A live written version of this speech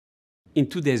In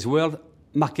today's world,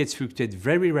 markets fluctuate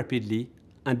very rapidly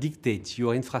and dictate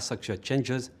your infrastructure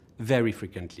changes very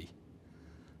frequently.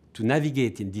 To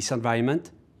navigate in this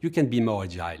environment, you can be more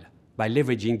agile by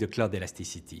leveraging the cloud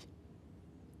elasticity.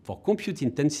 For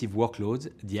compute-intensive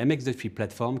workloads, the MX.3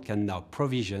 platform can now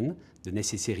provision the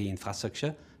necessary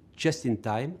infrastructure just in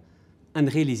time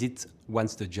and release it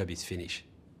once the job is finished.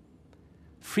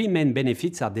 Three main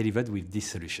benefits are delivered with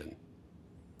this solution.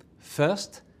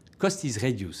 First, cost is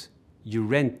reduced. You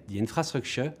rent the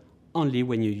infrastructure only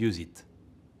when you use it.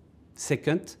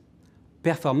 Second,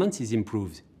 performance is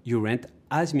improved. You rent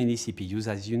as many CPUs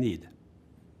as you need.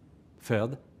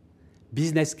 Third,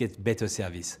 business gets better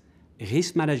service.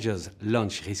 Risk managers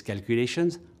launch risk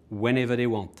calculations whenever they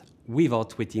want,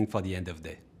 without waiting for the end of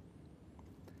day.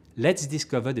 Let's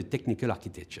discover the technical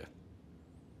architecture.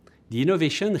 The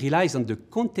innovation relies on the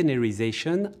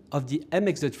containerization of the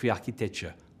MX.3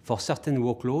 architecture for certain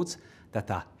workloads that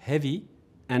are heavy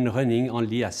and running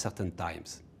only at certain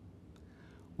times.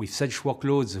 With such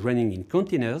workloads running in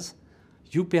containers,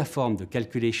 you perform the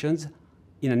calculations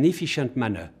in an efficient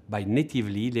manner by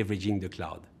natively leveraging the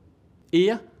cloud.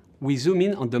 Here, we zoom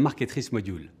in on the market risk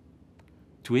module.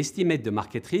 To estimate the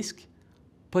market risk,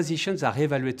 positions are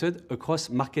evaluated across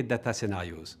market data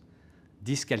scenarios.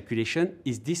 This calculation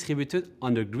is distributed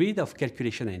on a grid of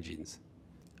calculation engines.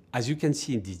 As you can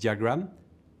see in this diagram,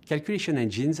 calculation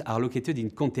engines are located in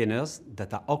containers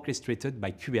that are orchestrated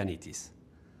by Kubernetes.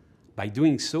 By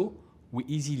doing so, we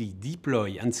easily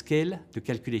deploy and scale the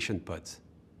calculation pods.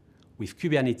 With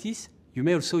Kubernetes, you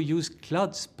may also use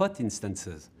cloud spot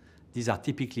instances. These are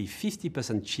typically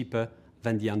 50% cheaper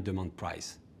than the on-demand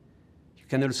price. You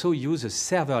can also use a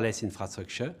serverless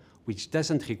infrastructure, which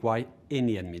doesn't require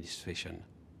any administration.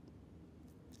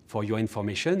 For your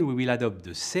information, we will adopt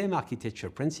the same architecture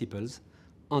principles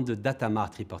on the data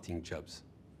mart reporting jobs.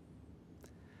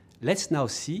 Let's now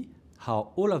see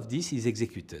how all of this is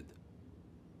executed.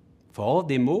 For our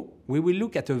demo, we will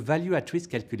look at a value at risk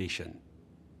calculation.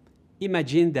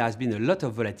 Imagine there has been a lot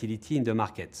of volatility in the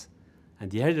markets, and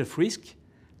the head of risk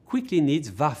quickly needs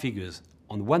VAR figures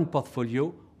on one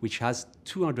portfolio which has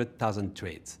 200,000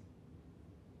 trades.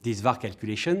 This VAR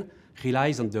calculation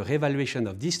relies on the revaluation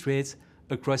of these trades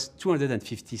across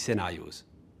 250 scenarios.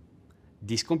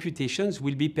 These computations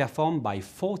will be performed by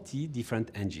 40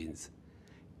 different engines.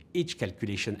 Each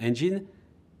calculation engine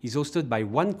is hosted by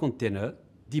one container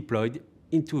deployed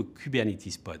into a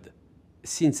Kubernetes pod.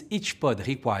 Since each pod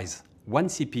requires one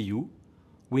CPU,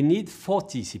 we need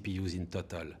 40 CPUs in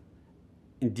total.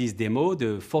 In this demo,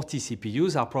 the 40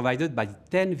 CPUs are provided by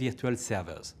 10 virtual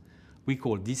servers. We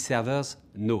call these servers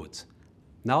nodes.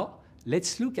 Now,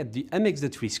 let's look at the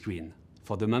MX.3 screen.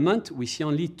 For the moment, we see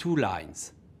only two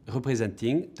lines,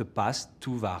 representing the past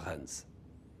two VAR runs.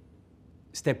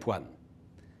 Step 1.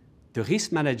 The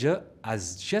risk manager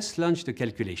has just launched the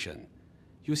calculation.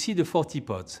 You see the 40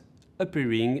 pods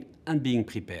appearing and being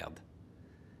prepared.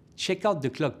 Check out the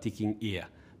clock ticking here,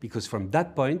 because from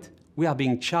that point, we are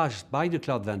being charged by the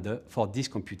cloud vendor for this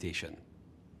computation.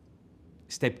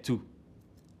 Step 2.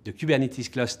 The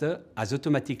Kubernetes cluster has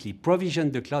automatically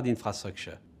provisioned the cloud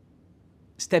infrastructure.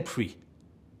 Step 3.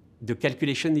 The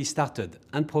calculation is started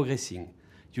and progressing.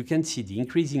 You can see the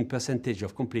increasing percentage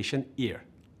of completion here.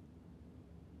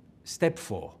 Step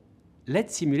 4.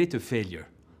 Let's simulate a failure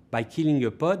by killing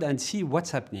a pod and see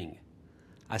what's happening.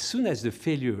 As soon as the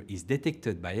failure is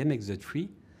detected by MX.3,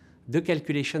 the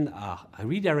calculations are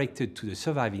redirected to the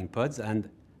surviving pods and,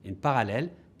 in parallel,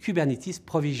 Kubernetes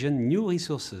provisions new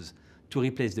resources to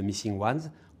replace the missing ones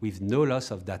with no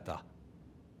loss of data.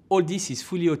 All this is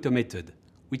fully automated,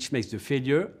 which makes the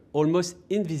failure almost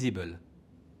invisible.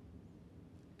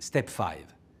 Step 5.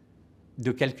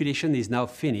 The calculation is now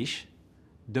finished.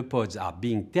 The pods are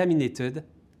being terminated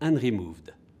and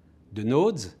removed. The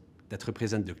nodes that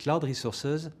represent the cloud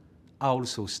resources are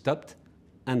also stopped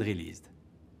and released.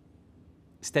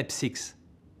 Step 6.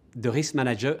 The risk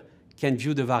manager can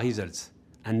view the VAR results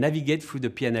and navigate through the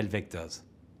P&L vectors.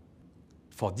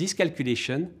 For this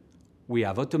calculation, we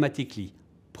have automatically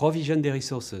provisioned the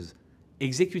resources,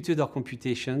 executed our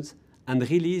computations, and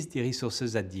released the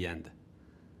resources at the end.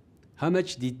 How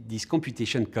much did this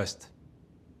computation cost?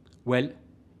 Well,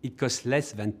 it cost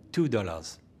less than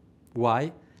 $2.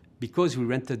 Why? Because we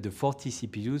rented the 40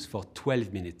 CPUs for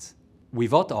 12 minutes.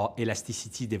 Without our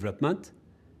Elasticity development,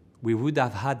 we would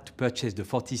have had to purchase the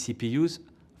 40 CPUs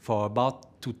for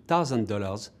about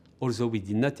 $2,000, although we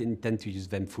did not intend to use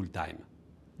them full time.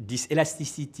 This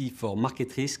Elasticity for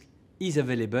market risk is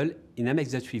available in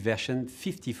MX.3 version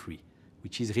 53,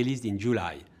 which is released in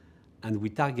July, and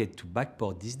we target to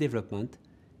backport this development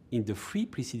in the 3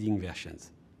 preceding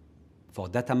versions. For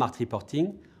data mart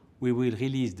reporting, we will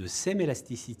release the same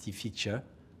elasticity feature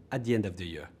at the end of the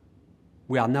year.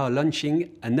 We are now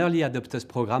launching an early adopters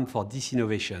program for this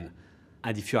innovation.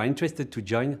 And if you are interested to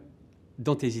join,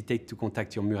 don't hesitate to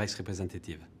contact your Murex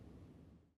representative.